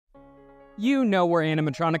You know we're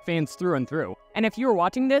animatronic fans through and through, and if you're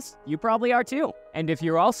watching this, you probably are too. And if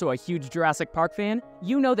you're also a huge Jurassic Park fan,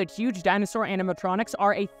 you know that huge dinosaur animatronics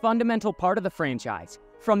are a fundamental part of the franchise,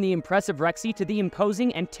 from the impressive Rexy to the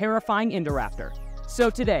imposing and terrifying Indoraptor. So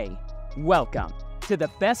today, welcome to the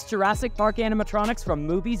best Jurassic Park animatronics from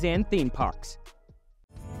movies and theme parks.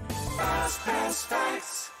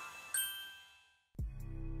 Fastpass.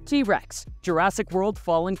 T-Rex, Jurassic World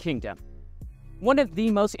Fallen Kingdom. One of the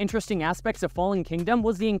most interesting aspects of Fallen Kingdom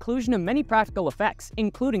was the inclusion of many practical effects,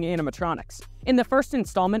 including animatronics. In the first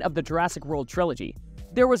installment of the Jurassic World trilogy,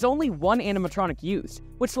 there was only one animatronic used,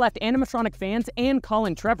 which left animatronic fans and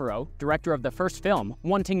Colin Trevorrow, director of the first film,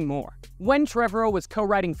 wanting more. When Trevorrow was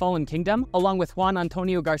co-writing Fallen Kingdom, along with Juan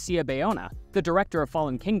Antonio Garcia Bayona, the director of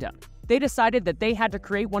Fallen Kingdom, they decided that they had to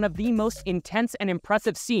create one of the most intense and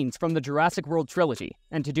impressive scenes from the Jurassic World trilogy,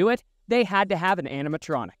 and to do it, they had to have an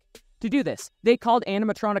animatronic. To do this, they called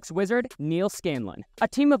animatronics wizard Neil Scanlon. A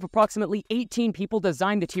team of approximately 18 people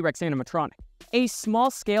designed the T-Rex animatronic. A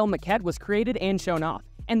small-scale maquette was created and shown off,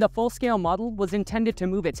 and the full-scale model was intended to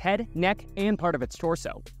move its head, neck, and part of its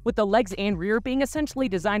torso, with the legs and rear being essentially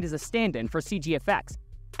designed as a stand-in for CG effects,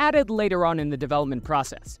 added later on in the development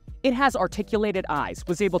process. It has articulated eyes,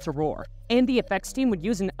 was able to roar, and the effects team would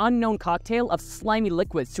use an unknown cocktail of slimy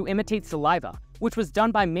liquids to imitate saliva, which was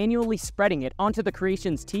done by manually spreading it onto the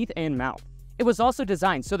creation's teeth and mouth. It was also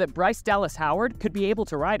designed so that Bryce Dallas Howard could be able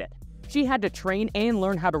to ride it. She had to train and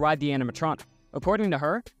learn how to ride the animatronic. According to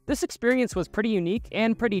her, this experience was pretty unique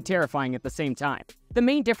and pretty terrifying at the same time. The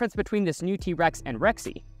main difference between this new T-Rex and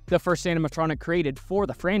Rexy, the first animatronic created for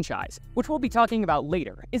the franchise, which we'll be talking about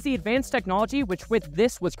later, is the advanced technology which with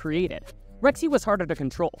this was created. Rexy was harder to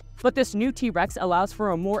control, but this new T-Rex allows for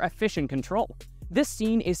a more efficient control. This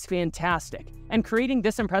scene is fantastic, and creating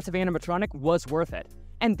this impressive animatronic was worth it.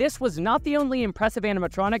 And this was not the only impressive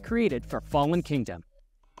animatronic created for Fallen Kingdom.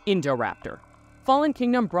 Indoraptor. Fallen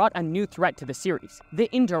Kingdom brought a new threat to the series, the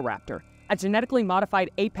Indoraptor, a genetically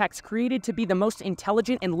modified apex created to be the most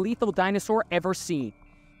intelligent and lethal dinosaur ever seen.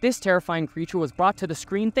 This terrifying creature was brought to the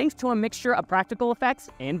screen thanks to a mixture of practical effects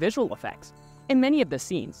and visual effects. In many of the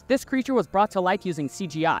scenes, this creature was brought to life using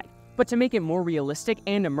CGI, but to make it more realistic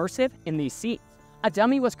and immersive in these scenes, a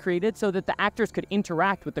dummy was created so that the actors could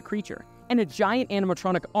interact with the creature, and a giant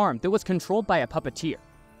animatronic arm that was controlled by a puppeteer.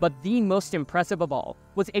 But the most impressive of all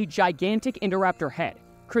was a gigantic Indoraptor head,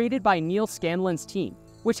 created by Neil Scanlon's team,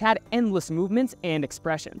 which had endless movements and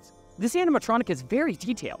expressions. This animatronic is very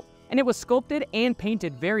detailed, and it was sculpted and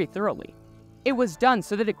painted very thoroughly. It was done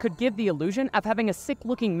so that it could give the illusion of having a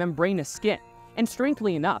sick-looking membranous skin, and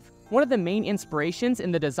strangely enough, one of the main inspirations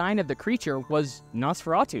in the design of the creature was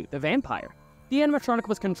Nosferatu, the vampire. The animatronic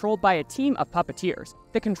was controlled by a team of puppeteers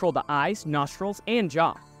that controlled the eyes, nostrils, and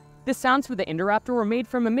jaw. The sounds for the Indoraptor were made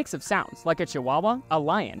from a mix of sounds like a chihuahua, a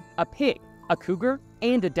lion, a pig, a cougar,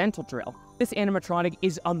 and a dental drill. This animatronic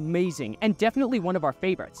is amazing and definitely one of our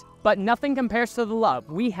favorites, but nothing compares to the love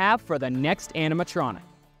we have for the next animatronic.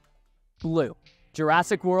 Blue,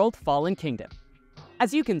 Jurassic World Fallen Kingdom.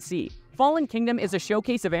 As you can see, Fallen Kingdom is a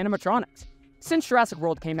showcase of animatronics. Since Jurassic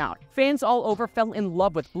World came out, fans all over fell in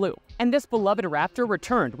love with Blue, and this beloved raptor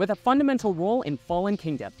returned with a fundamental role in Fallen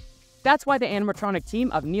Kingdom. That's why the animatronic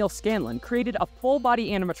team of Neil Scanlon created a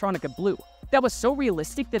full-body animatronic of Blue that was so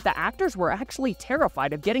realistic that the actors were actually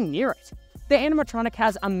terrified of getting near it. The animatronic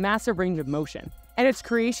has a massive range of motion, and its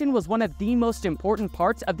creation was one of the most important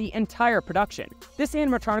parts of the entire production. This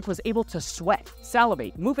animatronic was able to sweat,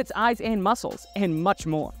 salivate, move its eyes and muscles, and much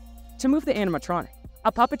more. To move the animatronic,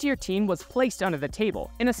 a puppeteer team was placed under the table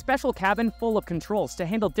in a special cabin full of controls to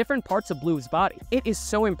handle different parts of Blue's body. It is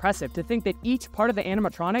so impressive to think that each part of the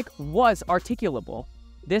animatronic was articulable.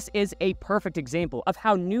 This is a perfect example of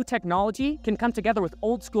how new technology can come together with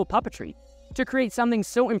old-school puppetry to create something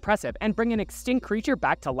so impressive and bring an extinct creature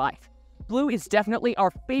back to life. Blue is definitely our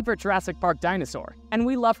favorite Jurassic Park dinosaur, and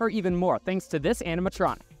we love her even more thanks to this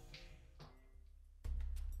animatronic.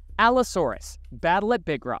 Allosaurus, Battle at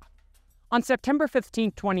Big Rock. On September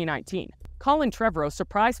 15, 2019, Colin Trevorrow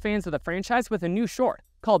surprised fans of the franchise with a new short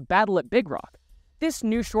called Battle at Big Rock. This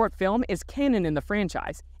new short film is canon in the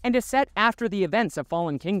franchise and is set after the events of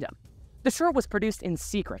Fallen Kingdom. The short was produced in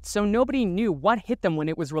secret, so nobody knew what hit them when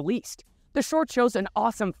it was released. The short shows an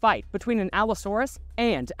awesome fight between an Allosaurus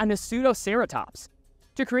and a Pseudoceratops.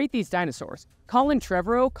 To create these dinosaurs, Colin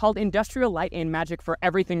Trevorrow called Industrial Light and Magic for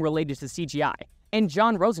everything related to CGI, and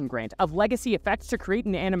John Rosengrant of Legacy Effects to create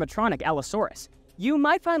an animatronic Allosaurus. You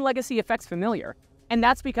might find Legacy Effects familiar, and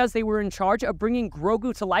that's because they were in charge of bringing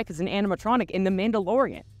Grogu to life as an animatronic in The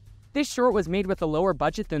Mandalorian. This short was made with a lower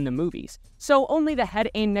budget than the movies, so only the head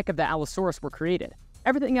and neck of the Allosaurus were created.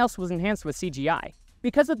 Everything else was enhanced with CGI.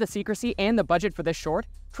 Because of the secrecy and the budget for this short,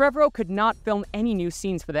 Trevorrow could not film any new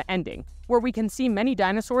scenes for the ending, where we can see many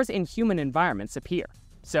dinosaurs in human environments appear.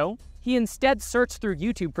 So, he instead searched through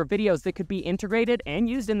YouTube for videos that could be integrated and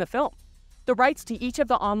used in the film. The rights to each of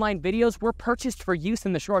the online videos were purchased for use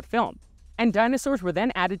in the short film, and dinosaurs were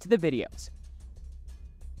then added to the videos.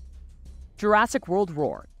 Jurassic World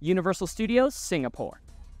Roar, Universal Studios, Singapore.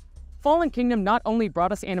 Fallen Kingdom not only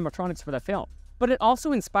brought us animatronics for the film, but it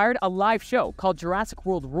also inspired a live show called Jurassic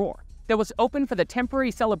World Roar that was open for the temporary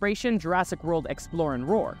celebration Jurassic World Explore and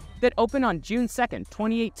Roar that opened on June 2nd,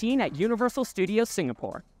 2018 at Universal Studios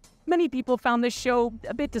Singapore. Many people found this show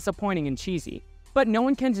a bit disappointing and cheesy, but no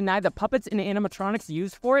one can deny the puppets and animatronics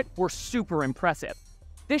used for it were super impressive.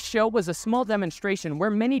 This show was a small demonstration where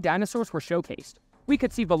many dinosaurs were showcased. We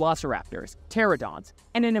could see velociraptors, pterodons,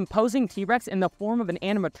 and an imposing T-Rex in the form of an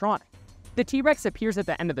animatronic. The T-Rex appears at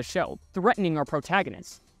the end of the show, threatening our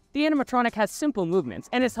protagonist. The animatronic has simple movements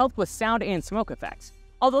and is helped with sound and smoke effects.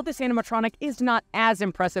 Although this animatronic is not as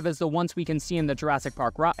impressive as the ones we can see in the Jurassic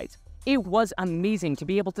Park rides, it was amazing to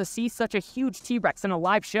be able to see such a huge T-Rex in a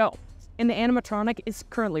live show, and the animatronic is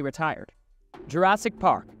currently retired. Jurassic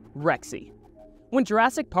Park, Rexy. When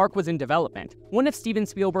Jurassic Park was in development, one of Steven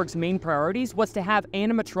Spielberg's main priorities was to have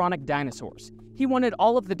animatronic dinosaurs. He wanted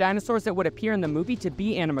all of the dinosaurs that would appear in the movie to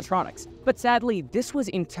be animatronics, but sadly, this was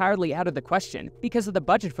entirely out of the question because of the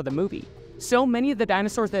budget for the movie. So many of the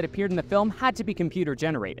dinosaurs that appeared in the film had to be computer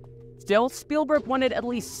generated. Still, Spielberg wanted at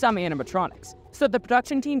least some animatronics, so the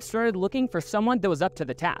production team started looking for someone that was up to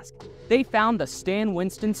the task. They found the Stan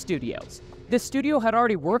Winston Studios. The studio had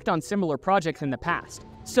already worked on similar projects in the past,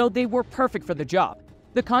 so they were perfect for the job.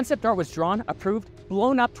 The concept art was drawn, approved,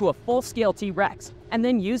 blown up to a full-scale T-Rex, and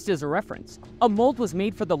then used as a reference. A mold was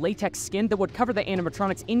made for the latex skin that would cover the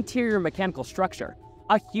animatronic's interior mechanical structure.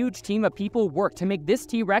 A huge team of people worked to make this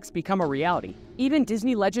T-Rex become a reality. Even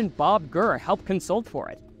Disney legend Bob Gurr helped consult for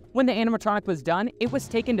it. When the animatronic was done, it was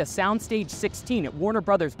taken to Soundstage 16 at Warner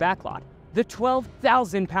Brothers backlot. The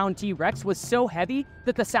 12,000-pound T-Rex was so heavy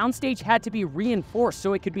that the soundstage had to be reinforced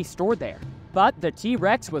so it could be stored there. But the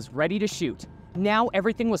T-Rex was ready to shoot. Now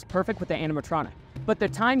everything was perfect with the animatronic, but the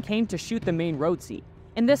time came to shoot the main road scene.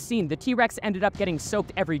 In this scene, the T-Rex ended up getting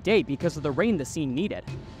soaked every day because of the rain the scene needed.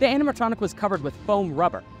 The animatronic was covered with foam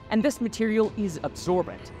rubber, and this material is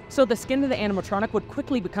absorbent, so the skin of the animatronic would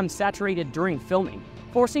quickly become saturated during filming,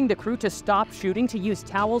 forcing the crew to stop shooting to use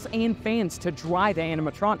towels and fans to dry the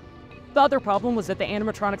animatronic. The other problem was that the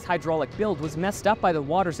animatronic's hydraulic build was messed up by the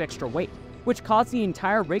water's extra weight, which caused the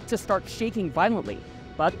entire rig to start shaking violently.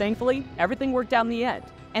 But thankfully, everything worked out in the end,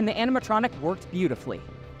 and the animatronic worked beautifully.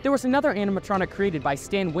 There was another animatronic created by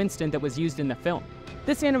Stan Winston that was used in the film.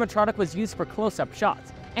 This animatronic was used for close-up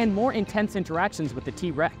shots and more intense interactions with the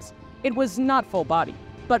T-Rex. It was not full body,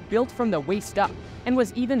 but built from the waist up, and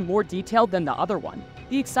was even more detailed than the other one.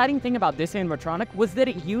 The exciting thing about this animatronic was that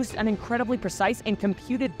it used an incredibly precise and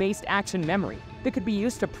computed-based action memory that could be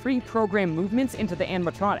used to pre-program movements into the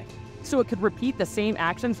animatronic, so it could repeat the same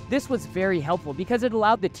actions. This was very helpful because it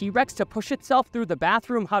allowed the T-Rex to push itself through the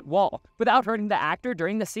bathroom hut wall without hurting the actor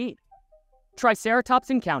during the scene. Triceratops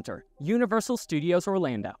Encounter, Universal Studios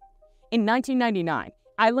Orlando. In 1999,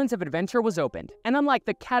 Islands of Adventure was opened, and unlike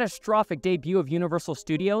the catastrophic debut of Universal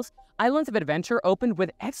Studios, Islands of Adventure opened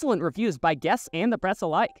with excellent reviews by guests and the press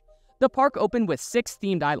alike. The park opened with 6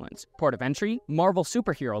 themed islands: Port of Entry, Marvel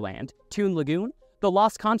Superhero Land, Toon Lagoon, The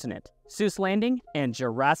Lost Continent, Seuss Landing, and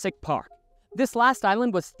Jurassic Park. This last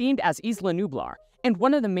island was themed as Isla Nublar, and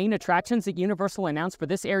one of the main attractions that Universal announced for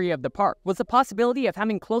this area of the park was the possibility of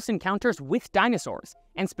having close encounters with dinosaurs,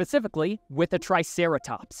 and specifically with a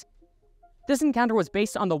Triceratops. This encounter was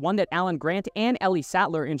based on the one that Alan Grant and Ellie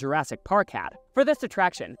Sattler in Jurassic Park had. For this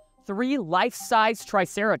attraction, 3 life-size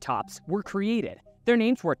Triceratops were created. Their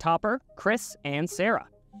names were Topper, Chris, and Sarah.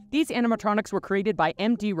 These animatronics were created by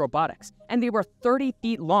MD Robotics, and they were 30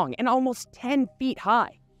 feet long and almost 10 feet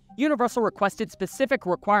high. Universal requested specific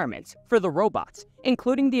requirements for the robots,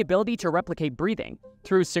 including the ability to replicate breathing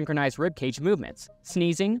through synchronized ribcage movements,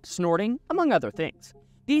 sneezing, snorting, among other things.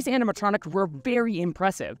 These animatronics were very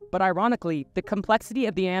impressive, but ironically, the complexity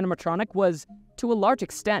of the animatronic was, to a large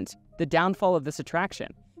extent, the downfall of this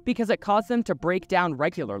attraction, because it caused them to break down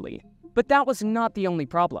regularly. But that was not the only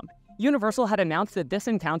problem. Universal had announced that this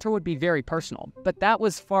encounter would be very personal, but that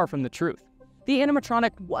was far from the truth. The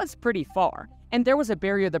animatronic was pretty far, and there was a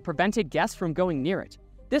barrier that prevented guests from going near it.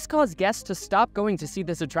 This caused guests to stop going to see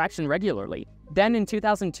this attraction regularly. Then in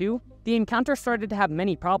 2002, the encounter started to have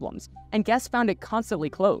many problems, and guests found it constantly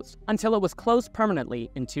closed, until it was closed permanently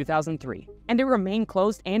in 2003. And it remained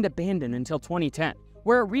closed and abandoned until 2010,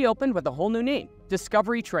 where it reopened with a whole new name,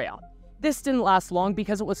 Discovery Trail. This didn't last long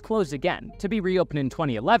because it was closed again, to be reopened in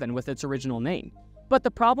 2011 with its original name. But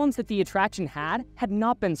the problems that the attraction had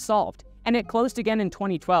not been solved, and it closed again in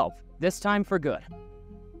 2012, this time for good.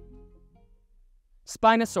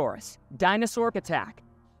 Spinosaurus, Dinosaur Attack.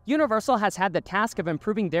 Universal has had the task of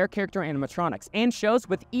improving their character animatronics and shows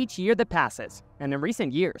with each year that passes, and in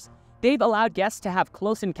recent years, they've allowed guests to have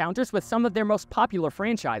close encounters with some of their most popular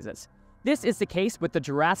franchises. This is the case with the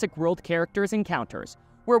Jurassic World Characters Encounters,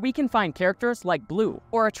 where we can find characters like Blue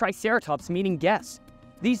or a Triceratops meeting guests.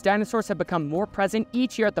 These dinosaurs have become more present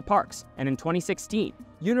each year at the parks, and in 2016,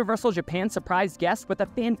 Universal Japan surprised guests with a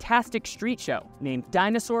fantastic street show named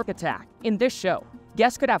Dinosaur Attack. In this show,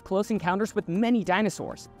 guests could have close encounters with many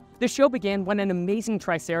dinosaurs. The show began when an amazing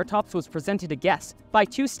Triceratops was presented to guests by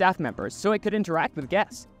 2 staff members so it could interact with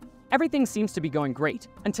guests. Everything seems to be going great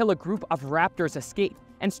until a group of raptors escape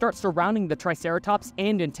and start surrounding the Triceratops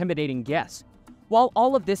and intimidating guests. While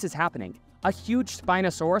all of this is happening, a huge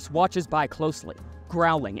Spinosaurus watches by closely,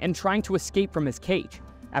 growling and trying to escape from his cage.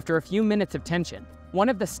 After a few minutes of tension, one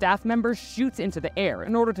of the staff members shoots into the air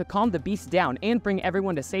in order to calm the beast down and bring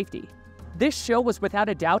everyone to safety. This show was without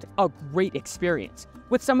a doubt a great experience,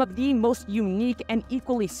 with some of the most unique and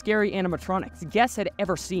equally scary animatronics guests had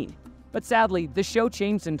ever seen. But sadly, the show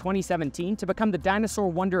changed in 2017 to become the Dinosaur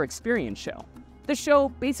Wonder Experience show. The show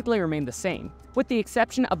basically remained the same, with the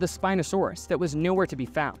exception of the Spinosaurus that was nowhere to be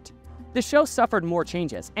found. The show suffered more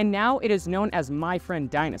changes, and now it is known as My Friend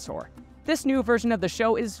Dinosaur. This new version of the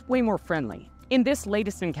show is way more friendly. In this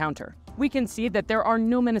latest encounter, we can see that there are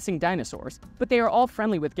no menacing dinosaurs, but they are all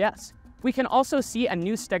friendly with guests. We can also see a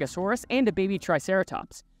new Stegosaurus and a baby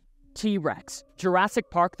Triceratops. T-Rex, Jurassic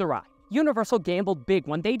Park the Ride. Universal gambled big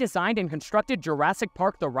when they designed and constructed Jurassic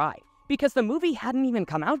Park the Ride, because the movie hadn't even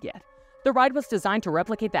come out yet. The ride was designed to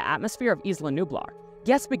replicate the atmosphere of Isla Nublar.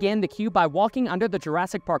 Guests began the queue by walking under the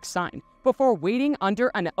Jurassic Park sign, before waiting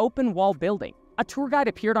under an open-wall building. A tour guide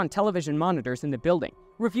appeared on television monitors in the building,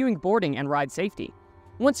 reviewing boarding and ride safety.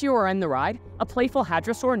 Once you are in the ride, a playful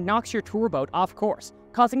hadrosaur knocks your tour boat off course,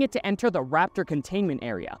 causing it to enter the Raptor containment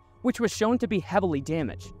area, which was shown to be heavily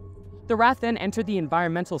damaged. The raft then entered the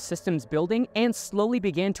environmental systems building and slowly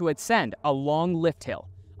began to ascend a long lift hill.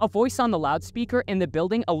 A voice on the loudspeaker in the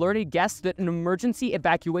building alerted guests that an emergency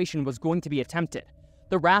evacuation was going to be attempted.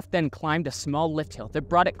 The raft then climbed a small lift hill that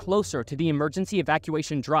brought it closer to the emergency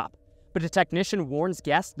evacuation drop, but a technician warns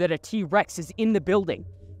guests that a T-Rex is in the building.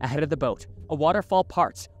 Ahead of the boat, a waterfall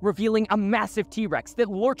parts, revealing a massive T-Rex that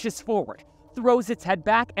lurches forward, throws its head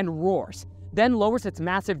back and roars, then lowers its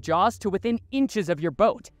massive jaws to within inches of your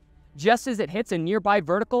boat, just as it hits a nearby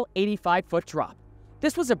vertical 85-foot drop.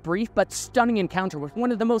 This was a brief but stunning encounter with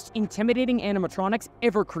one of the most intimidating animatronics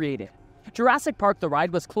ever created. Jurassic Park the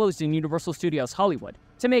Ride was closed in Universal Studios Hollywood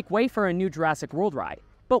to make way for a new Jurassic World ride,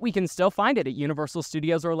 but we can still find it at Universal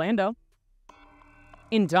Studios Orlando.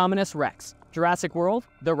 Indominus Rex, Jurassic World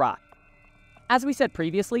the Ride. As we said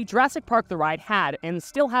previously, Jurassic Park the Ride had, and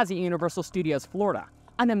still has at Universal Studios Florida,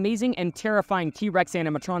 an amazing and terrifying T-Rex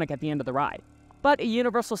animatronic at the end of the ride. But at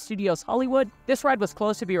Universal Studios Hollywood, this ride was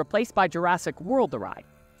close to be replaced by Jurassic World the Ride.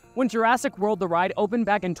 When Jurassic World the Ride opened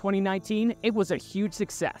back in 2019, it was a huge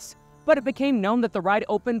success. But it became known that the ride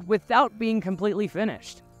opened without being completely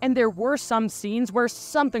finished. And there were some scenes where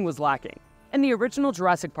something was lacking. In the original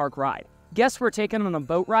Jurassic Park ride, guests were taken on a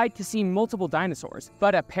boat ride to see multiple dinosaurs,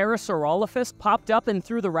 but a Parasaurolophus popped up and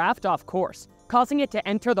threw the raft off course, causing it to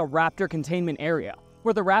enter the Raptor containment area,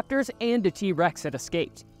 where the raptors and a T-Rex had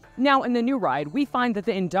escaped. Now, in the new ride, we find that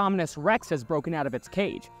the Indominus Rex has broken out of its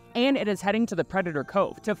cage, and it is heading to the Predator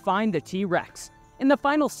Cove to find the T-Rex. In the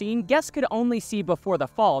final scene, guests could only see before the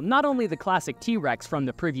fall not only the classic T-Rex from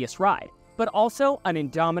the previous ride, but also an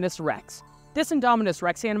Indominus Rex. This Indominus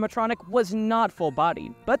Rex animatronic was not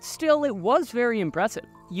full-bodied, but still it was very impressive.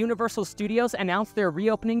 Universal Studios announced their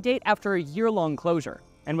reopening date after a year-long closure,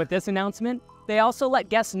 and with this announcement, they also let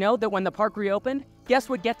guests know that when the park reopened, guests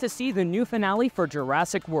would get to see the new finale for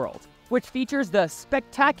Jurassic World, which features the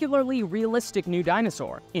spectacularly realistic new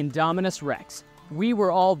dinosaur, Indominus Rex. We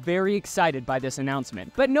were all very excited by this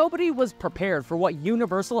announcement, but nobody was prepared for what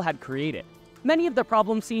Universal had created. Many of the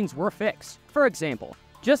problem scenes were fixed. For example,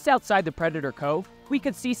 just outside the Predator Cove, we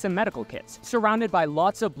could see some medical kits, surrounded by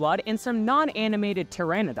lots of blood and some non-animated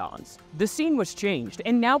pteranodons. The scene was changed,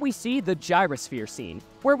 and now we see the gyrosphere scene,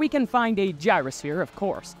 where we can find a gyrosphere, of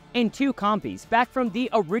course, and two compies back from the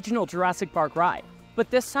original Jurassic Park ride,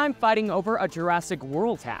 but this time fighting over a Jurassic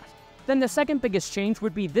World hat. Then the second biggest change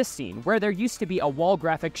would be this scene, where there used to be a wall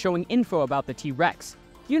graphic showing info about the T-Rex.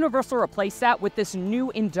 Universal replaced that with this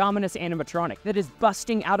new Indominus animatronic that is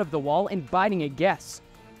busting out of the wall and biting at guests.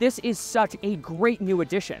 This is such a great new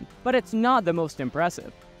addition, but it's not the most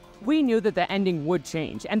impressive. We knew that the ending would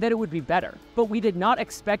change and that it would be better, but we did not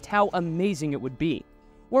expect how amazing it would be.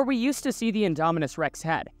 Where we used to see the Indominus Rex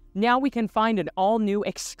head, now we can find an all-new,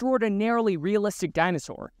 extraordinarily realistic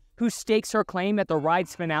dinosaur who stakes her claim at the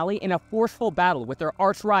ride's finale in a forceful battle with their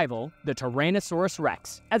arch-rival, the Tyrannosaurus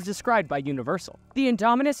Rex, as described by Universal. The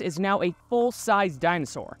Indominus is now a full-size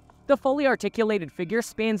dinosaur. The fully articulated figure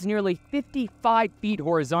spans nearly 55 feet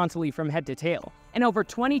horizontally from head to tail, and over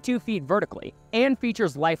 22 feet vertically, and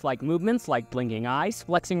features lifelike movements like blinking eyes,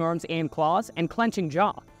 flexing arms and claws, and clenching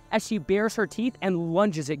jaw, as she bares her teeth and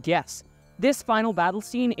lunges at guests. This final battle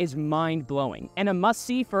scene is mind-blowing, and a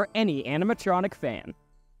must-see for any animatronic fan.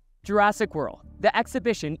 Jurassic World, the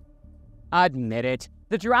exhibition. Admit it,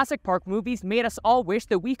 the Jurassic Park movies made us all wish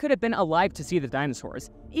that we could have been alive to see the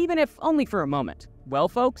dinosaurs, even if only for a moment. Well,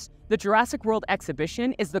 folks, the Jurassic World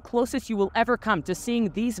exhibition is the closest you will ever come to seeing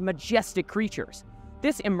these majestic creatures.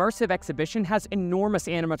 This immersive exhibition has enormous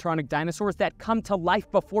animatronic dinosaurs that come to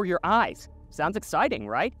life before your eyes. Sounds exciting,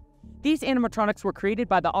 right? These animatronics were created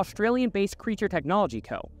by the Australian-based Creature Technology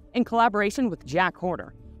Co., in collaboration with Jack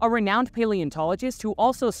Horner, a renowned paleontologist who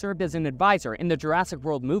also served as an advisor in the Jurassic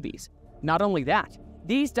World movies. Not only that,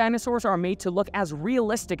 these dinosaurs are made to look as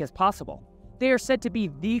realistic as possible. They are said to be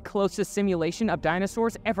the closest simulation of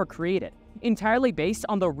dinosaurs ever created, entirely based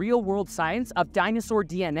on the real-world science of dinosaur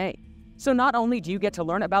DNA. So not only do you get to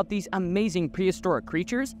learn about these amazing prehistoric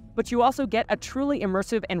creatures, but you also get a truly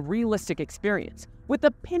immersive and realistic experience, with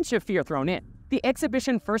a pinch of fear thrown in. The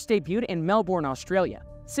exhibition first debuted in Melbourne, Australia.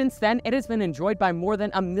 Since then, it has been enjoyed by more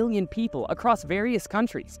than 1 million people across various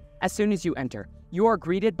countries. As soon as you enter, you are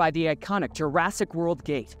greeted by the iconic Jurassic World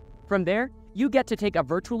Gate. From there, you get to take a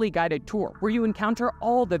virtually guided tour where you encounter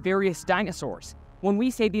all the various dinosaurs. When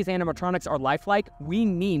we say these animatronics are lifelike, we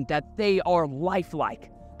mean that they are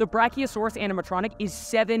lifelike. The Brachiosaurus animatronic is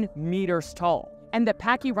 7 meters tall, and the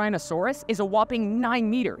Pachyrhinosaurus is a whopping 9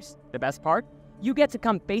 meters. The best part? You get to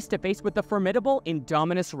come face to face with the formidable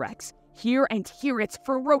Indominus Rex, hear its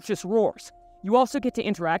ferocious roars. You also get to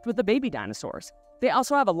interact with the baby dinosaurs. They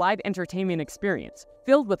also have a live entertainment experience,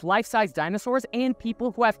 filled with life-size dinosaurs and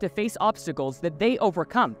people who have to face obstacles that they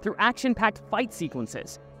overcome through action-packed fight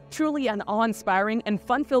sequences. Truly an awe-inspiring and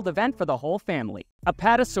fun-filled event for the whole family.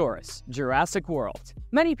 Apatosaurus, Jurassic World.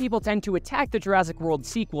 Many people tend to attack the Jurassic World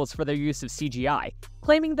sequels for their use of CGI,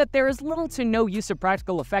 claiming that there is little to no use of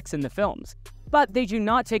practical effects in the films. But they do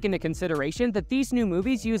not take into consideration that these new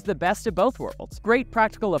movies use the best of both worlds, great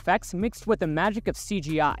practical effects mixed with the magic of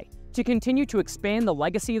CGI, to continue to expand the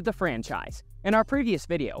legacy of the franchise. In our previous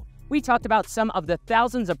video, we talked about some of the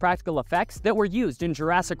thousands of practical effects that were used in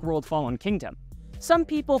Jurassic World Fallen Kingdom. Some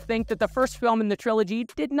people think that the first film in the trilogy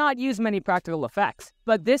did not use many practical effects,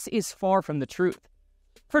 but this is far from the truth.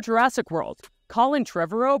 For Jurassic World, Colin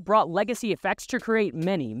Trevorrow brought legacy effects to create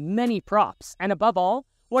many props, and above all,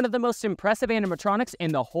 one of the most impressive animatronics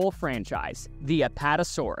in the whole franchise, the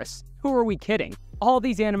Apatosaurus. Who are we kidding? All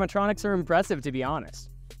these animatronics are impressive, to be honest.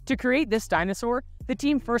 To create this dinosaur, the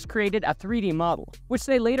team first created a 3D model, which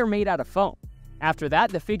they later made out of foam. After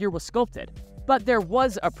that, the figure was sculpted. But there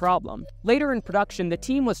was a problem. Later in production, the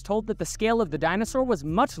team was told that the scale of the dinosaur was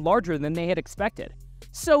much larger than they had expected.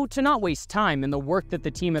 So, to not waste time in the work that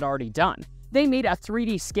the team had already done, they made a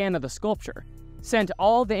 3D scan of the sculpture, sent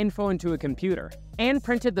all the info into a computer, and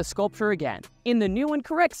printed the sculpture again, in the new and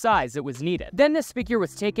correct size that was needed. Then this figure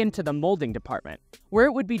was taken to the molding department, where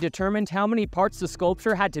it would be determined how many parts the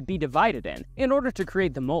sculpture had to be divided in order to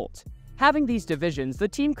create the mold. Having these divisions, the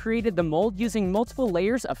team created the mold using multiple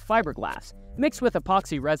layers of fiberglass, mixed with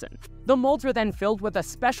epoxy resin. The molds were then filled with a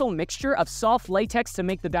special mixture of soft latex to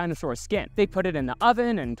make the dinosaur's skin. They put it in the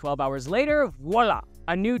oven, and 12 hours later, voila!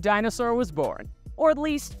 A new dinosaur was born. Or at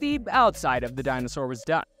least, the outside of the dinosaur was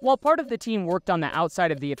done. While part of the team worked on the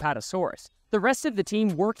outside of the Apatosaurus, the rest of the team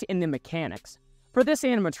worked in the mechanics. For this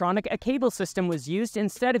animatronic, a cable system was used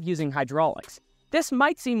instead of using hydraulics. This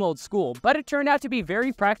might seem old school, but it turned out to be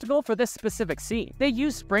very practical for this specific scene. They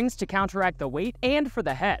used springs to counteract the weight, and for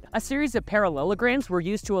the head, a series of parallelograms were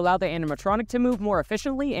used to allow the animatronic to move more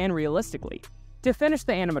efficiently and realistically. To finish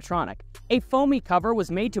the animatronic, a foamy cover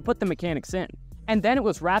was made to put the mechanics in, and then it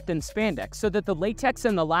was wrapped in spandex so that the latex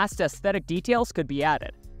and the last aesthetic details could be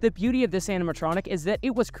added. The beauty of this animatronic is that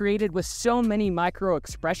it was created with so many micro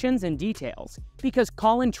expressions and details, because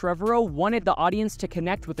Colin Trevorrow wanted the audience to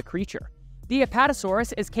connect with the creature. The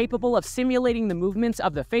Apatosaurus is capable of simulating the movements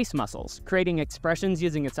of the face muscles, creating expressions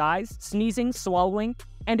using its eyes, sneezing, swallowing,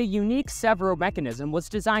 and a unique servo mechanism was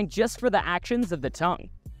designed just for the actions of the tongue.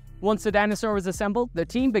 Once the dinosaur was assembled, the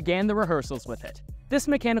team began the rehearsals with it. This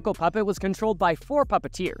mechanical puppet was controlled by 4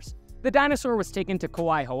 puppeteers. The dinosaur was taken to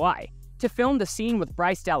Kauai, Hawaii, to film the scene with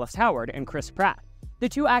Bryce Dallas Howard and Chris Pratt. The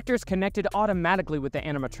 2 actors connected automatically with the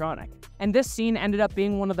animatronic, and this scene ended up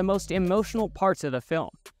being one of the most emotional parts of the film.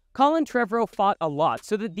 Colin Trevorrow fought a lot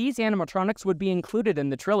so that these animatronics would be included in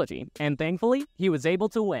the trilogy, and thankfully, he was able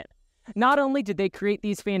to win. Not only did they create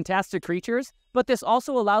these fantastic creatures, but this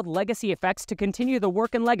also allowed Legacy Effects to continue the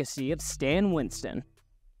work and legacy of Stan Winston.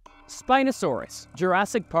 Spinosaurus,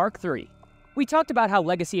 Jurassic Park 3. We talked about how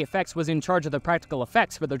Legacy Effects was in charge of the practical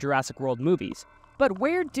effects for the Jurassic World movies. But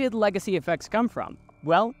where did Legacy Effects come from?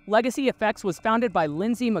 Well, Legacy Effects was founded by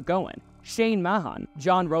Lindsay McGowan, Shane Mahan,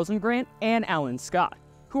 John Rosengrant, and Alan Scott,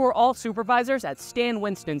 who were all supervisors at Stan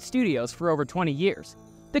Winston Studios for over 20 years.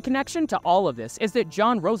 The connection to all of this is that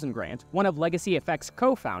John Rosengrant, one of Legacy Effects'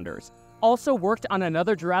 co-founders, also worked on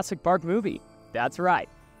another Jurassic Park movie. That's right,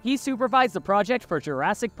 he supervised the project for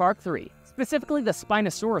Jurassic Park 3, specifically the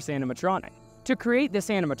Spinosaurus animatronic. To create this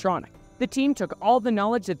animatronic, the team took all the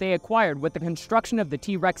knowledge that they acquired with the construction of the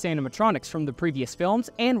T-Rex animatronics from the previous films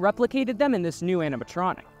and replicated them in this new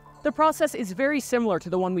animatronic. The process is very similar to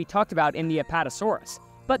the one we talked about in the Apatosaurus,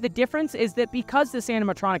 but the difference is that because this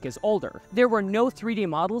animatronic is older, there were no 3D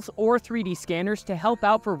models or 3D scanners to help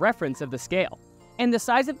out for reference of the scale. And the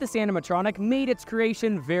size of this animatronic made its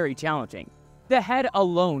creation very challenging. The head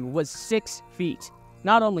alone was 6 feet.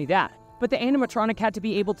 Not only that, but the animatronic had to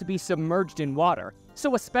be able to be submerged in water,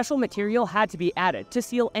 so a special material had to be added to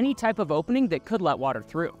seal any type of opening that could let water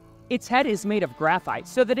through. Its head is made of graphite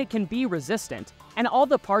so that it can be resistant, and all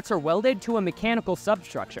the parts are welded to a mechanical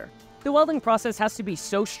substructure. The welding process has to be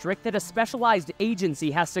so strict that a specialized agency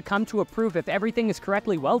has to come to approve if everything is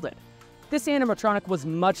correctly welded. This animatronic was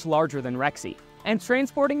much larger than Rexy, and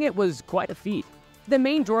transporting it was quite a feat. The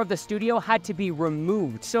main door of the studio had to be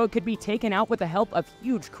removed so it could be taken out with the help of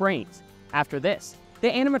huge cranes. After this, the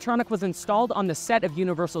animatronic was installed on the set of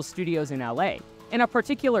Universal Studios in LA, in a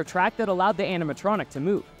particular track that allowed the animatronic to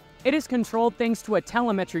move. It is controlled thanks to a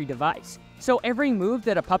telemetry device, so every move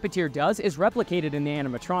that a puppeteer does is replicated in the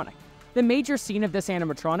animatronic. The major scene of this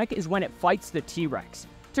animatronic is when it fights the T-Rex.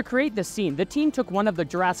 To create this scene, the team took one of the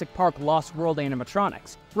Jurassic Park Lost World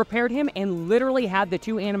animatronics, repaired him, and literally had the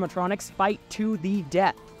 2 animatronics fight to the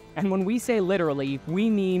death. And when we say literally, we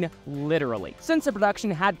mean literally. Since the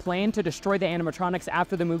production had planned to destroy the animatronics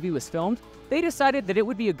after the movie was filmed, they decided that it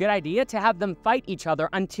would be a good idea to have them fight each other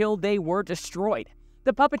until they were destroyed.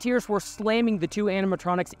 The puppeteers were slamming the 2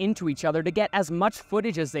 animatronics into each other to get as much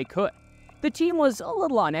footage as they could. The team was a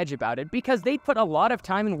little on edge about it because they'd put a lot of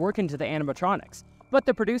time and work into the animatronics, but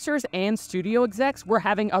the producers and studio execs were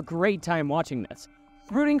having a great time watching this,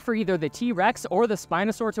 rooting for either the T-Rex or the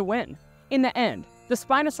Spinosaur to win. In the end, the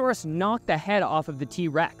Spinosaurus knocked the head off of the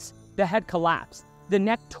T-Rex. The head collapsed, the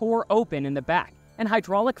neck tore open in the back, and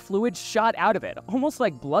hydraulic fluid shot out of it, almost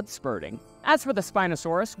like blood spurting. As for the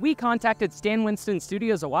Spinosaurus, we contacted Stan Winston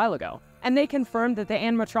Studios a while ago, and they confirmed that the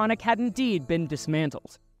animatronic had indeed been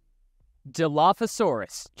dismantled.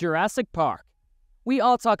 Dilophosaurus, Jurassic Park. We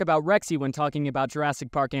all talk about Rexy when talking about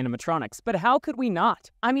Jurassic Park animatronics, but how could we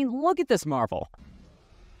not? I mean, look at this marvel.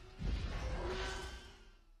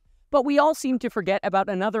 But we all seem to forget about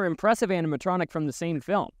another impressive animatronic from the same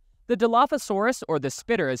film, the Dilophosaurus, or the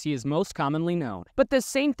Spitter as he is most commonly known. But the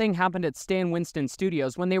same thing happened at Stan Winston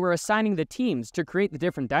Studios when they were assigning the teams to create the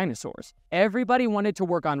different dinosaurs. Everybody wanted to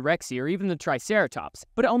work on Rexy or even the Triceratops,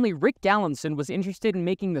 but only Rick Gallinson was interested in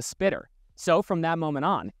making the Spitter. So from that moment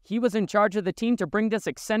on, he was in charge of the team to bring this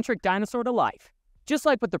eccentric dinosaur to life. Just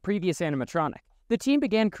like with the previous animatronic, the team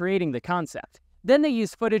began creating the concept. Then they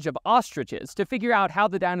used footage of ostriches to figure out how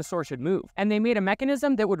the dinosaur should move, and they made a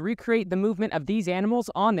mechanism that would recreate the movement of these animals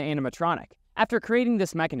on the animatronic. After creating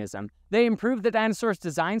this mechanism, they improved the dinosaur's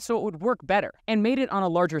design so it would work better, and made it on a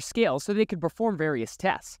larger scale so they could perform various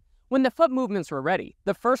tests. When the foot movements were ready,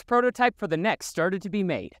 the first prototype for the neck started to be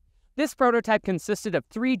made. This prototype consisted of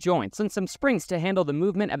 3 joints and some springs to handle the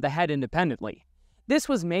movement of the head independently. This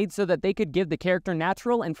was made so that they could give the character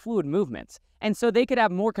natural and fluid movements, and so they could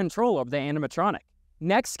have more control over the animatronic.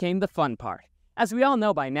 Next came the fun part. As we all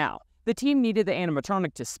know by now, the team needed the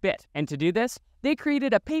animatronic to spit, and to do this, they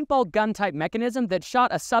created a paintball gun-type mechanism that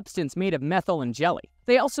shot a substance made of methyl and jelly.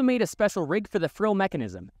 They also made a special rig for the frill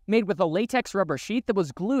mechanism, made with a latex rubber sheet that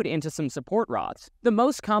was glued into some support rods. The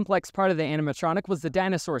most complex part of the animatronic was the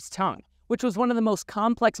dinosaur's tongue, which was one of the most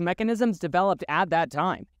complex mechanisms developed at that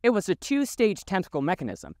time. It was a 2-stage tentacle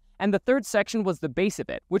mechanism, and the third section was the base of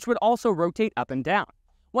it, which would also rotate up and down.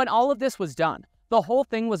 When all of this was done, The whole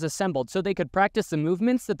thing was assembled so they could practice the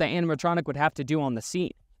movements that the animatronic would have to do on the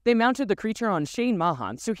scene. They mounted the creature on Shane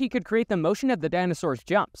Mahan so he could create the motion of the dinosaur's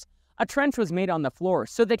jumps. A trench was made on the floor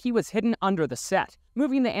so that he was hidden under the set,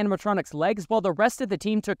 moving the animatronic's legs while the rest of the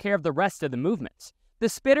team took care of the rest of the movements. The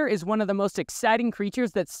Spitter is one of the most exciting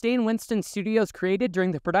creatures that Stan Winston Studios created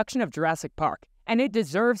during the production of Jurassic Park, and it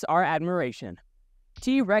deserves our admiration.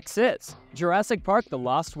 T-Rex is Jurassic Park: The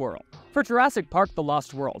Lost World. For Jurassic Park: The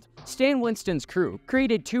Lost World, Stan Winston's crew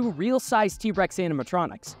created 2 real-size T-Rex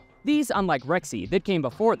animatronics. These, unlike Rexy, that came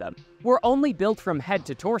before them, were only built from head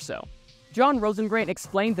to torso. John Rosengrant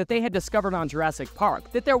explained that they had discovered on Jurassic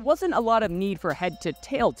Park that there wasn't a lot of need for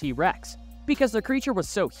head-to-tail T-Rex, because the creature was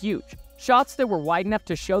so huge. Shots that were wide enough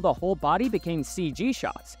to show the whole body became CG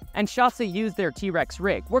shots, and shots that used their T-Rex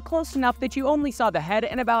rig were close enough that you only saw the head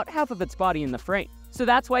and about half of its body in the frame. So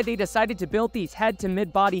that's why they decided to build these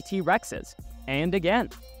head-to-mid-body T-Rexes. And again,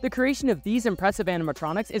 the creation of these impressive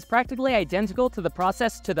animatronics is practically identical to the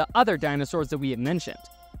process to the other dinosaurs that we had mentioned.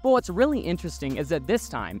 But what's really interesting is that this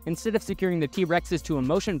time, instead of securing the T-Rexes to a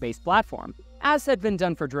motion-based platform, as had been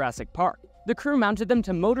done for Jurassic Park, the crew mounted them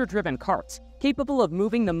to motor-driven carts, capable of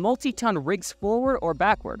moving the multi-ton rigs forward or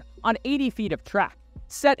backward on 80 feet of track,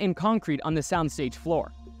 set in concrete on the soundstage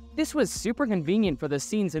floor. This was super convenient for the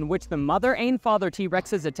scenes in which the mother and father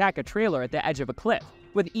T-Rexes attack a trailer at the edge of a cliff,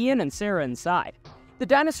 with Ian and Sarah inside. The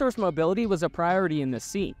dinosaurs' mobility was a priority in this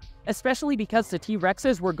scene, especially because the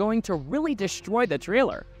T-Rexes were going to really destroy the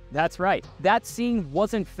trailer. That's right, that scene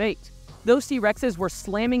wasn't faked. Those T-Rexes were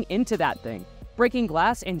slamming into that thing, breaking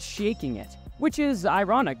glass and shaking it. Which is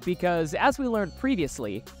ironic because, as we learned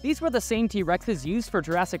previously, these were the same T-Rexes used for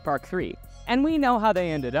Jurassic Park 3, and we know how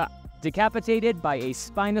they ended up, decapitated by a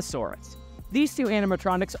Spinosaurus. These 2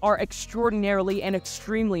 animatronics are extraordinarily and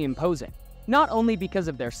extremely imposing, not only because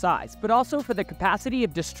of their size, but also for the capacity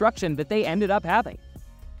of destruction that they ended up having.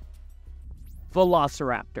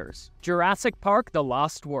 Velociraptors. Jurassic Park: The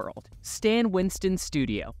Lost World. Stan Winston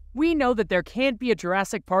Studio. We know that there can't be a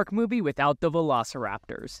Jurassic Park movie without the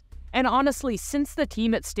Velociraptors. And honestly, since the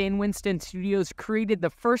team at Stan Winston Studios created the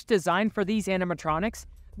first design for these animatronics,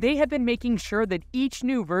 they have been making sure that each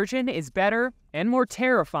new version is better and more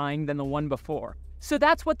terrifying than the one before. So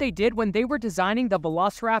that's what they did when they were designing the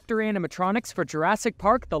Velociraptor animatronics for Jurassic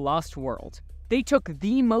Park: The Lost World. They took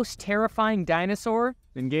the most terrifying dinosaur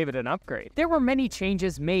and gave it an upgrade. There were many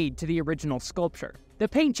changes made to the original sculpture. The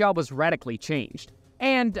paint job was radically changed.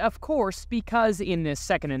 And, of course, because in this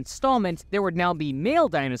second installment, there would now be male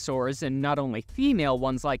dinosaurs and not only female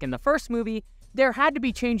ones like in the first movie, there had to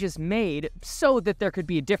be changes made so that there could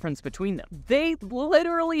be a difference between them. They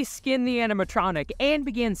literally skinned the animatronic and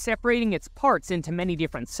began separating its parts into many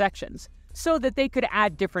different sections, so that they could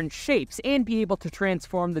add different shapes and be able to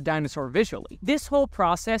transform the dinosaur visually. This whole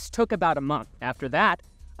process took about a month. After that,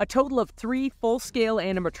 a total of 3 full-scale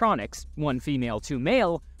animatronics, 1 female, 2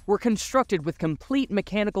 male, were constructed with complete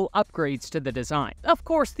mechanical upgrades to the design. Of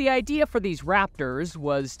course, the idea for these raptors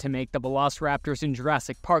was to make the Velociraptors in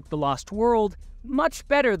Jurassic Park: The Lost World much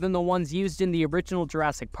better than the ones used in the original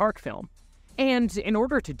Jurassic Park film. And in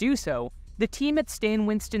order to do so, the team at Stan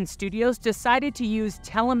Winston Studios decided to use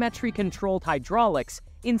telemetry-controlled hydraulics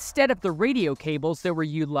instead of the radio cables that were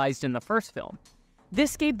utilized in the first film.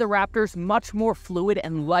 This gave the raptors much more fluid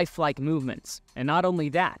and lifelike movements. And not only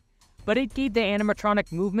that, but it gave the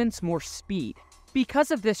animatronic movements more speed. Because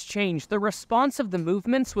of this change, the response of the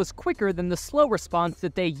movements was quicker than the slow response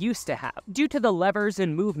that they used to have, due to the levers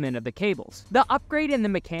and movement of the cables. The upgrade in the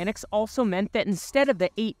mechanics also meant that instead of the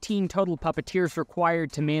 18 total puppeteers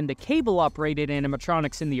required to man the cable-operated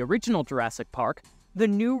animatronics in the original Jurassic Park, the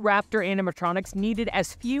new Raptor animatronics needed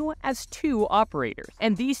as few as 2 operators.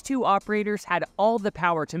 And these 2 operators had all the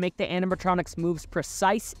power to make the animatronics' moves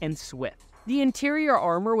precise and swift. The interior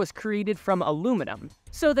armor was created from aluminum,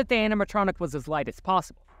 so that the animatronic was as light as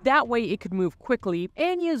possible. That way it could move quickly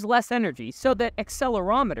and use less energy, so that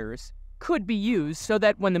accelerometers could be used so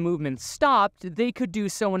that when the movement stopped, they could do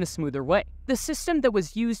so in a smoother way. The system that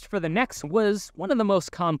was used for the next was one of the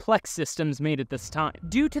most complex systems made at this time.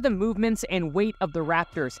 Due to the movements and weight of the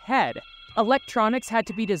Raptor's head, electronics had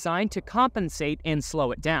to be designed to compensate and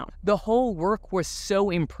slow it down. The whole work was so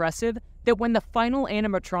impressive that when the final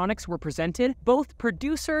animatronics were presented, both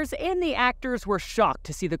producers and the actors were shocked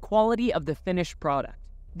to see the quality of the finished product.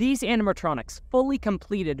 These animatronics, fully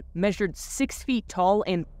completed, measured 6 feet tall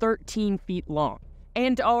and 13 feet long,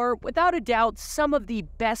 and are, without a doubt, some of the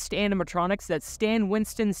best animatronics that Stan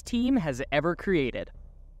Winston's team has ever created.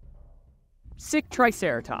 Sick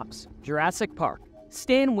Triceratops, Jurassic Park,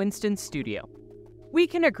 Stan Winston Studio. We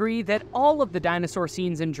can agree that all of the dinosaur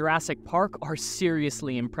scenes in Jurassic Park are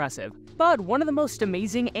seriously impressive, but one of the most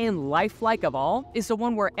amazing and lifelike of all is the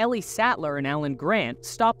one where Ellie Sattler and Alan Grant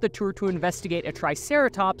stop the tour to investigate a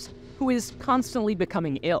Triceratops who is constantly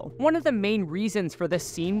becoming ill. One of the main reasons for this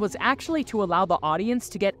scene was actually to allow the audience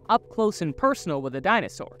to get up close and personal with a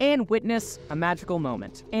dinosaur and witness a magical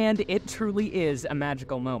moment. And it truly is a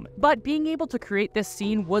magical moment. But being able to create this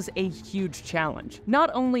scene was a huge challenge, not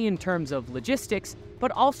only in terms of logistics, but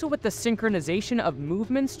also with the synchronization of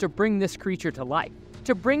movements to bring this creature to life.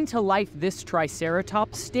 To bring to life this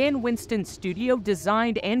Triceratops, Stan Winston's studio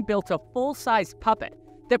designed and built a full-size puppet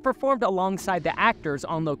that performed alongside the actors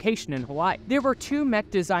on location in Hawaii. There were two mech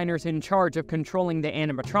designers in charge of controlling the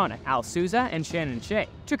animatronic, Al Souza and Shannon Shea.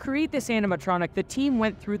 To create this animatronic, the team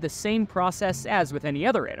went through the same process as with any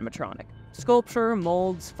other animatronic. Sculpture,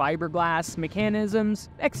 molds, fiberglass, mechanisms,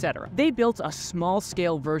 etc. They built a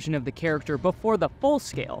small-scale version of the character before the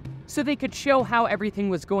full-scale, so they could show how everything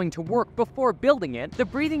was going to work before building it. The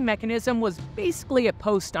breathing mechanism was basically a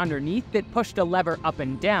post underneath that pushed a lever up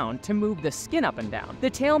and down to move the skin up and down. The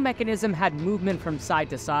tail mechanism had movement from side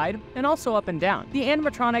to side, and also up and down. The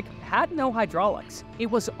animatronic had no hydraulics. It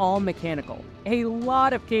was all mechanical. A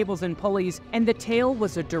lot of cables and pulleys, and the tail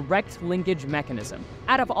was a direct linkage mechanism.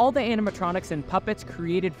 Out of all the animatronics and puppets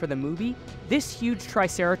created for the movie, this huge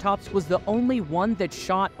Triceratops was the only one that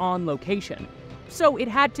shot on location. So it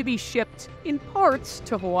had to be shipped, in parts,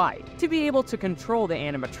 to Hawaii. To be able to control the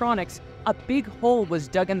animatronics, a big hole was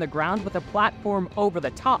dug in the ground with a platform over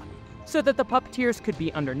the top, so that the puppeteers could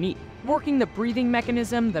be underneath, working the breathing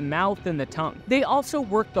mechanism, the mouth, and the tongue. They also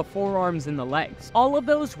worked the forearms and the legs. All of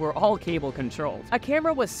those were all cable controlled. A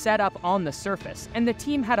camera was set up on the surface, and the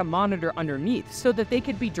team had a monitor underneath so that they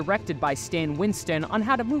could be directed by Stan Winston on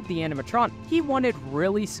how to move the animatronic. He wanted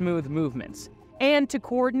really smooth movements, and to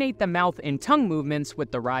coordinate the mouth and tongue movements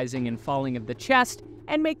with the rising and falling of the chest,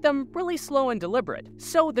 and make them really slow and deliberate.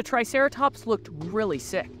 So the Triceratops looked really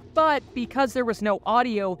sick. But because there was no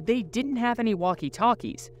audio, they didn't have any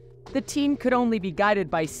walkie-talkies. The team could only be guided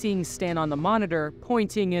by seeing Stan on the monitor,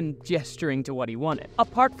 pointing and gesturing to what he wanted.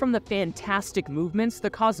 Apart from the fantastic movements, the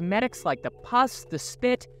cosmetics like the pus, the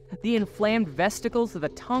spit, the inflamed vesicles of the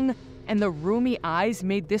tongue, and the roomy eyes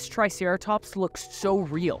made this Triceratops look so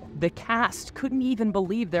real. The cast couldn't even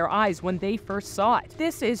believe their eyes when they first saw it.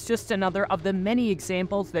 This is just another of the many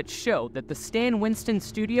examples that show that the Stan Winston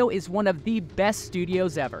studio is one of the best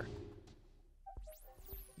studios ever.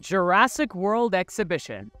 Jurassic World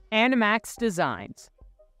Exhibition, Animax Designs.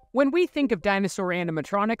 When we think of dinosaur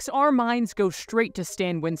animatronics, our minds go straight to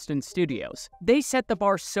Stan Winston Studios. They set the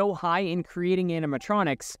bar so high in creating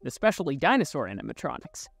animatronics, especially dinosaur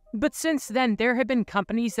animatronics. But since then, there have been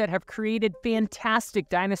companies that have created fantastic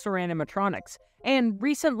dinosaur animatronics, and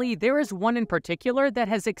recently there is one in particular that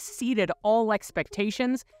has exceeded all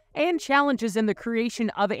expectations and challenges in the creation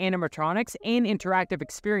of animatronics and interactive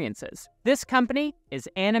experiences. This company is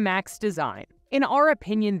Animax Design. In our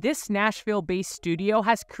opinion, this Nashville-based studio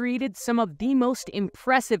has created some of the most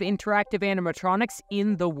impressive interactive animatronics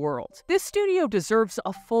in the world. This studio deserves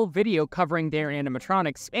a full video covering their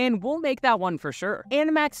animatronics, and we'll make that one for sure.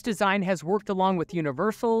 Animax Design has worked along with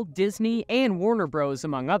Universal, Disney, and Warner Bros.,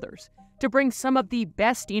 among others, to bring some of the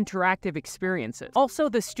best interactive experiences. Also,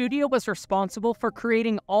 the studio was responsible for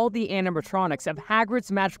creating all the animatronics of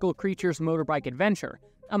Hagrid's Magical Creatures Motorbike Adventure,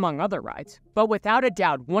 among other rides. But without a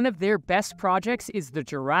doubt, one of their best projects is the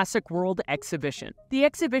Jurassic World Exhibition. The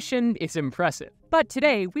exhibition is impressive, but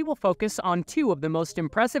today we will focus on two of the most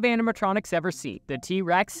impressive animatronics ever seen, the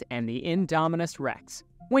T-Rex and the Indominus Rex.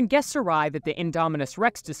 When guests arrive at the Indominus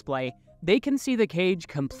Rex display, they can see the cage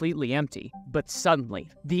completely empty, but suddenly,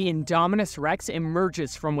 the Indominus Rex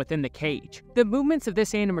emerges from within the cage. The movements of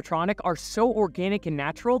this animatronic are so organic and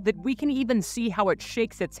natural that we can even see how it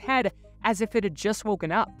shakes its head as if it had just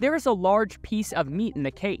woken up. There is a large piece of meat in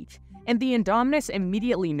the cage, and the Indominus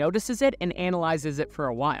immediately notices it and analyzes it for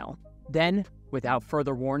a while. Then, without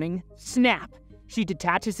further warning, snap! She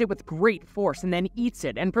detaches it with great force and then eats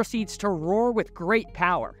it and proceeds to roar with great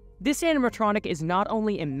power. This animatronic is not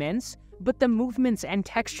only immense, but the movements and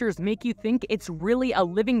textures make you think it's really a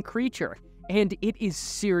living creature, and it is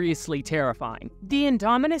seriously terrifying. The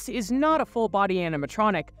Indominus is not a full-body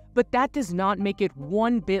animatronic, but that does not make it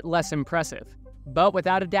one bit less impressive. But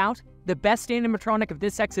without a doubt, the best animatronic of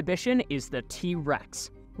this exhibition is the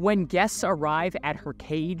T-Rex. When guests arrive at her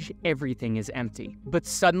cage, everything is empty. But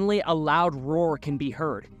suddenly a loud roar can be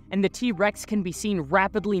heard, and the T-Rex can be seen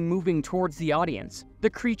rapidly moving towards the audience. The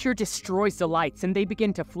creature destroys the lights and they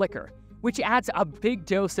begin to flicker, which adds a big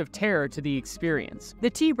dose of terror to the experience. The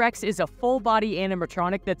T-Rex is a full-body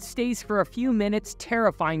animatronic that stays for a few minutes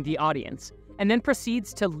terrifying the audience, and then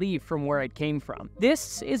proceeds to leave from where it came from.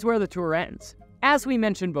 This is where the tour ends. As we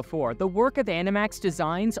mentioned before, the work of Animax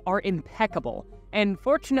designs are impeccable, and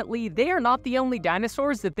fortunately, they are not the only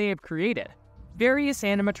dinosaurs that they have created. Various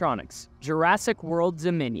animatronics, Jurassic World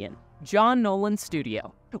Dominion, John Nolan's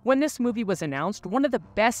studio. When this movie was announced, one of the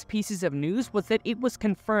best pieces of news was that it was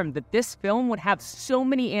confirmed that this film would have so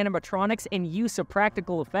many animatronics and use of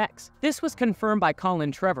practical effects. This was confirmed by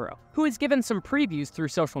Colin Trevorrow, who has given some previews through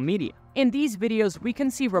social media. In these videos, we can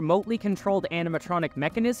see remotely controlled animatronic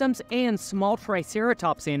mechanisms and small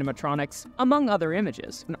Triceratops animatronics, among other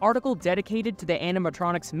images. An article dedicated to the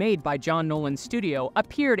animatronics made by John Nolan's studio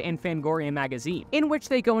appeared in Fangoria magazine, in which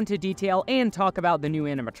they go into detail and talk about the new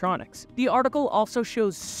animatronics. The article also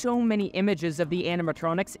shows so many images of the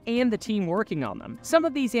animatronics and the team working on them. Some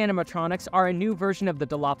of these animatronics are a new version of the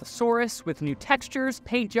Dilophosaurus with new textures,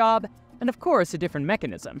 paint job, and of course a different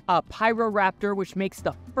mechanism. A Pyroraptor, which makes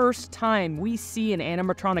the first time we see an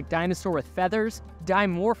animatronic dinosaur with feathers,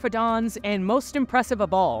 Dimorphodons, and most impressive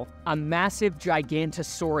of all, a massive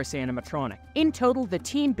Gigantosaurus animatronic. In total, the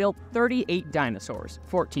team built 38 dinosaurs,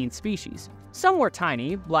 14 species. Some were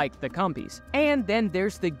tiny, like the Cumbies. And then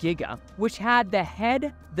there's the Giga, which had the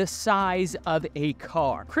head the size of a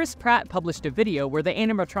car. Chris Pratt published a video where the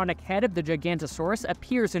animatronic head of the Gigantosaurus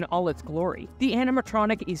appears in all its glory. The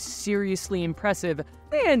animatronic is seriously impressive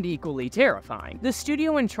and equally terrifying. The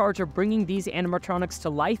studio in charge of bringing these animatronics to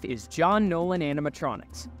life is John Nolan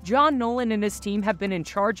Animatronics. John Nolan and his team have been in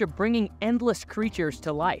charge of bringing endless creatures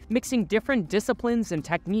to life, mixing different disciplines and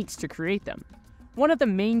techniques to create them. One of the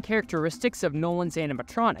main characteristics of Nolan's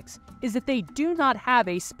animatronics is that they do not have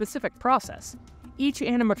a specific process. Each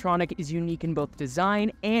animatronic is unique in both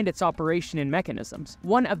design and its operation and mechanisms.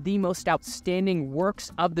 One of the most outstanding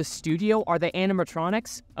works of the studio are the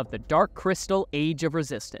animatronics of the Dark Crystal Age of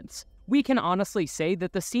Resistance. We can honestly say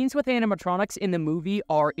that the scenes with animatronics in the movie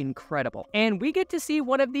are incredible, and we get to see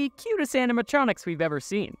one of the cutest animatronics we've ever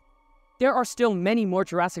seen. There are still many more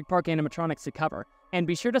Jurassic Park animatronics to cover, and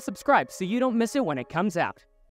be sure to subscribe so you don't miss it when it comes out.